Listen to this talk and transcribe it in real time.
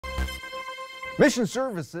Mission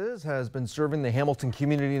Services has been serving the Hamilton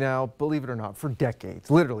community now, believe it or not, for decades,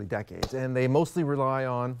 literally decades, and they mostly rely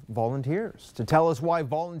on volunteers. To tell us why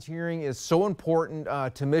volunteering is so important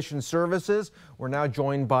to Mission Services, we're now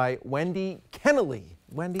joined by Wendy Kennelly.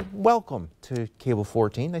 Wendy, welcome to Cable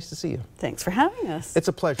 14. Nice to see you. Thanks for having us. It's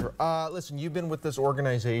a pleasure. Listen, you've been with this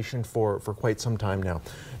organization for quite some time now.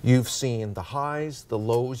 You've seen the highs, the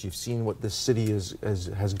lows, you've seen what this city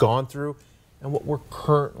has gone through and what we're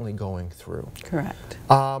currently going through. Correct.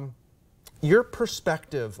 Your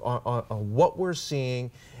perspective on what we're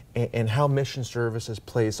seeing and how Mission Services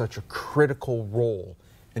plays such a critical role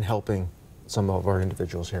in helping some of our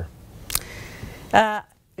individuals here.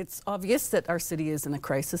 It's obvious that our city is in a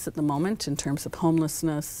crisis at the moment in terms of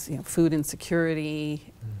homelessness, food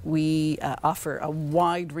insecurity. We offer a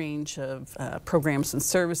wide range of programs and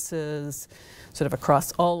services, sort of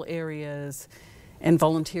across all areas, and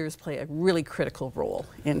volunteers play a really critical role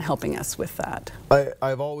in helping us with that.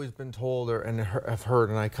 I've always been told, and I've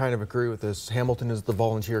heard, and I kind of agree with this, Hamilton is the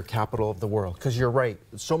volunteer capital of the world. Because you're right,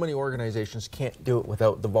 so many organizations can't do it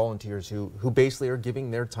without the volunteers who basically are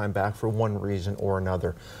giving their time back for one reason or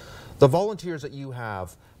another. The volunteers that you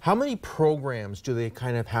have, how many programs do they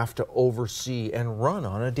kind of have to oversee and run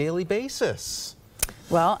on a daily basis?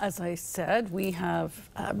 Well, as I said, we have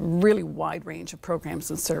a really wide range of programs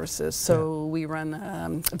and services. So we run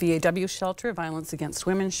a VAW shelter, Violence Against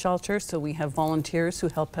Women shelter. So we have volunteers who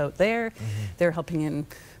help out there. They're helping in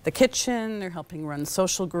the kitchen, they're helping run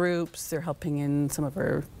social groups, they're helping in some of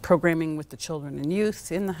our programming with the children and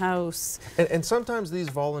youth in the house. And sometimes these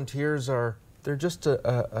volunteers they're just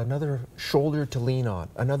another shoulder to lean on,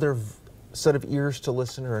 another set of ears to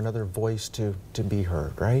listen, or another voice to be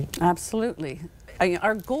heard, right? Absolutely.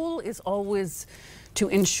 Our goal is always to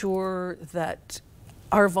ensure that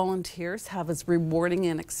our volunteers have as rewarding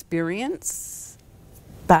an experience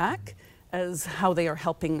back as how they are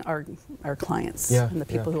helping our clients and the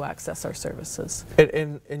people who access our services.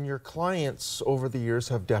 And your clients over the years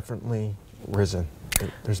have definitely risen.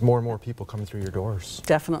 There's more and more people coming through your doors.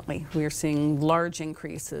 Definitely. We are seeing large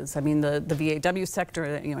increases. I mean, the VAW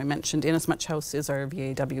sector, I mentioned Inasmuch House is our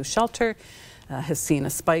VAW shelter, has seen a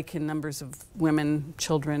spike in numbers of women,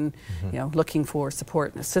 children, looking for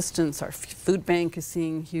support and assistance. Our food bank is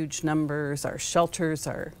seeing huge numbers. Our shelters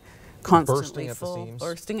are constantly full.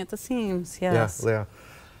 Bursting at the seams, yes. Yeah.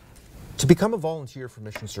 To become a volunteer for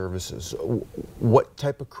Mission Services, what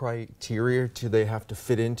type of criteria do they have to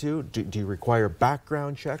fit into? Do you require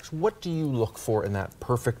background checks? What do you look for in that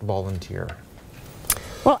perfect volunteer?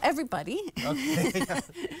 Well, everybody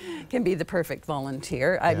can be the perfect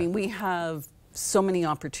volunteer. I mean, we have so many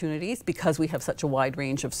opportunities because we have such a wide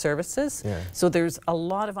range of services. So there's a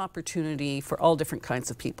lot of opportunity for all different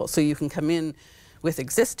kinds of people. So you can come in with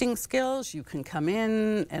existing skills, you can come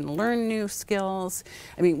in and learn new skills.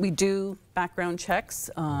 I mean, we do background checks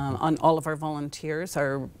on all of our volunteers.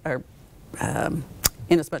 Our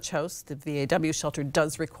Inasmuch House, the VAW shelter,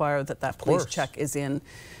 does require that police check is in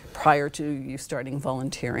prior to you starting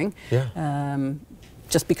volunteering.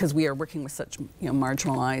 Just because we are working with such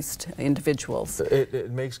marginalized individuals.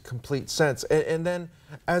 It makes complete sense. And then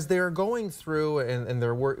as they're going through and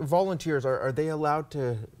their work, volunteers, are they allowed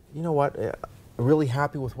to, you know what, really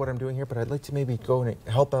happy with what I'm doing here, but I'd like to maybe go and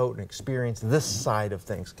help out and experience this side of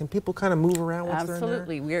things. Can people kind of move around once they're in there?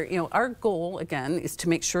 Absolutely. Our goal, again, is to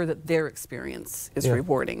make sure that their experience is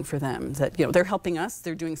rewarding for them. That, they're helping us,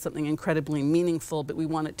 they're doing something incredibly meaningful, but we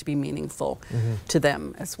want it to be meaningful to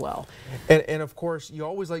them as well. And of course, you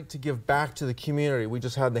always like to give back to the community. We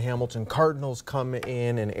just had the Hamilton Cardinals come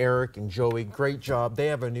in, and Eric and Joey, great job. They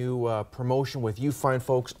have a new promotion with You Find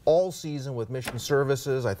Folks all season with Mission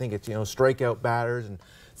Services. I think it's, strikeout batters, and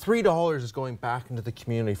 $3 is going back into the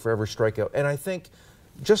community for every strikeout. And I think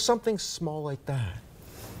just something small like that,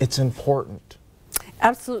 it's important.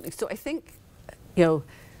 Absolutely. So I think,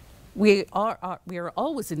 we are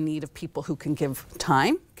always in need of people who can give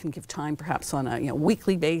time perhaps on a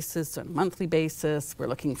weekly basis, on a monthly basis. We're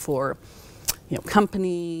looking for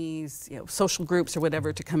companies, social groups or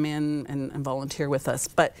whatever to come in and volunteer with us.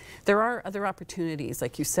 But there are other opportunities,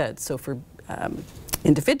 like you said. So for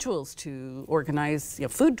individuals to organize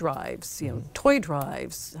food drives, toy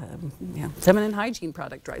drives, feminine hygiene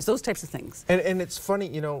product drives, those types of things. And it's funny,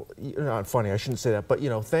 not funny, I shouldn't say that, but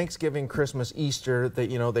Thanksgiving, Christmas, Easter,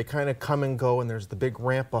 they kind of come and go, and there's the big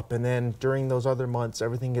ramp up, and then during those other months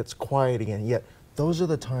everything gets quiet again. Yet those are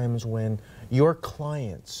the times when your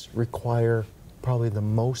clients require probably the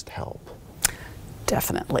most help.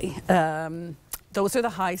 Definitely. Those are the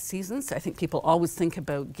high seasons. I think people always think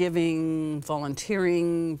about giving,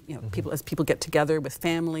 volunteering, as people get together with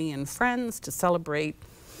family and friends to celebrate.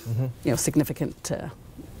 significant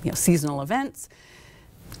seasonal events.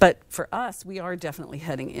 But for us, we are definitely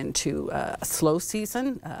heading into a slow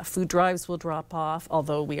season. Food drives will drop off,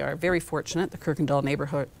 although we are very fortunate. The Kirkendall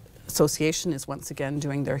Neighbourhood Association is once again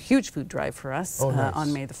doing their huge food drive for us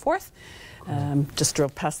on May the 4th. Cool. Just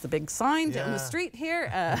drove past the big sign down the street here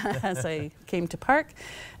as I came to park.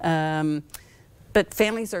 But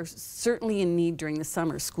families are certainly in need during the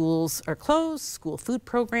summer. Schools are closed, school food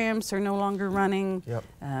programs are no longer running. Yep.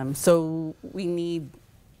 So we need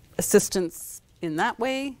assistance in that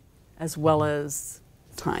way, as well as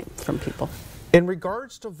time from people. In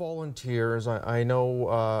regards to volunteers, I know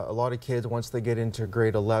a lot of kids, once they get into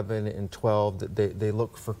grade 11 and 12, they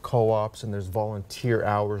look for co-ops, and there's volunteer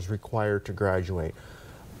hours required to graduate.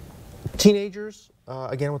 Teenagers,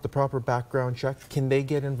 again with the proper background check, can they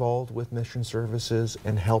get involved with Mission Services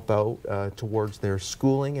and help out towards their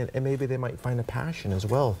schooling, and maybe they might find a passion as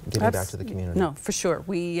well, giving back to the community? No, for sure.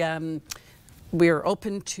 We're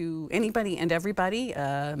open to anybody and everybody.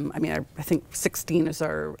 I mean, I think 16 is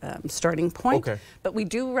our starting point. Okay. But we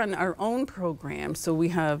do run our own program. So we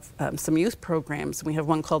have some youth programs. We have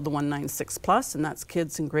one called the 196 Plus, and that's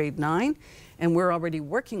kids in grade 9. And we're already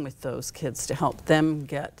working with those kids to help them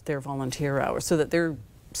get their volunteer hours so that they're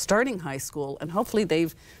starting high school, and hopefully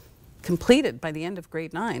they've completed by the end of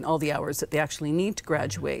grade 9 all the hours that they actually need to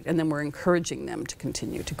graduate. And then we're encouraging them to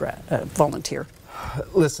continue to volunteer.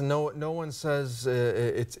 Listen, no one says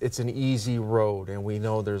it's an easy road, and we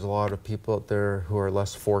know there's a lot of people out there who are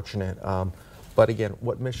less fortunate. But again,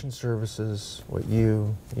 what Mission Services, what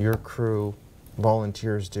your crew,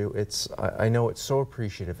 volunteers do, I know it's so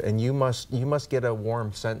appreciative, and you must get a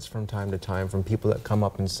warm sense from time to time from people that come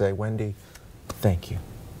up and say, Wendy, thank you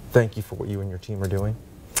for what you and your team are doing.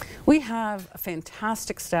 We have a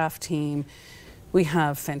fantastic staff team. We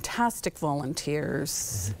have fantastic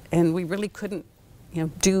volunteers, and we really couldn't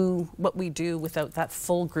do what we do without that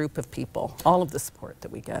full group of people, all of the support that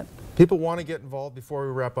we get. People want to get involved. Before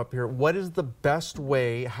we wrap up here, what is the best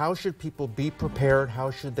way? How should people be prepared? How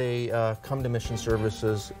should they come to Mission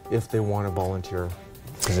Services if they want a volunteer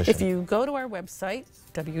position? If you go to our website,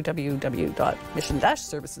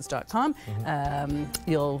 www.mission-services.com,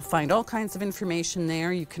 you'll find all kinds of information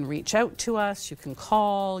there. You can reach out to us, you can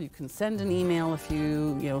call, you can send an email if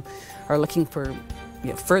you are looking for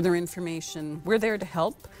further information. We're there to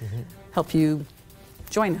help you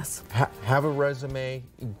join us. Have a resume.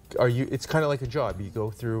 It's kind of like a job. You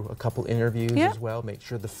go through a couple interviews as well, make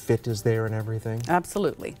sure the fit is there and everything.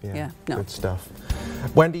 Absolutely. Yeah. Good stuff.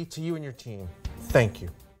 Wendy, to you and your team, thank you.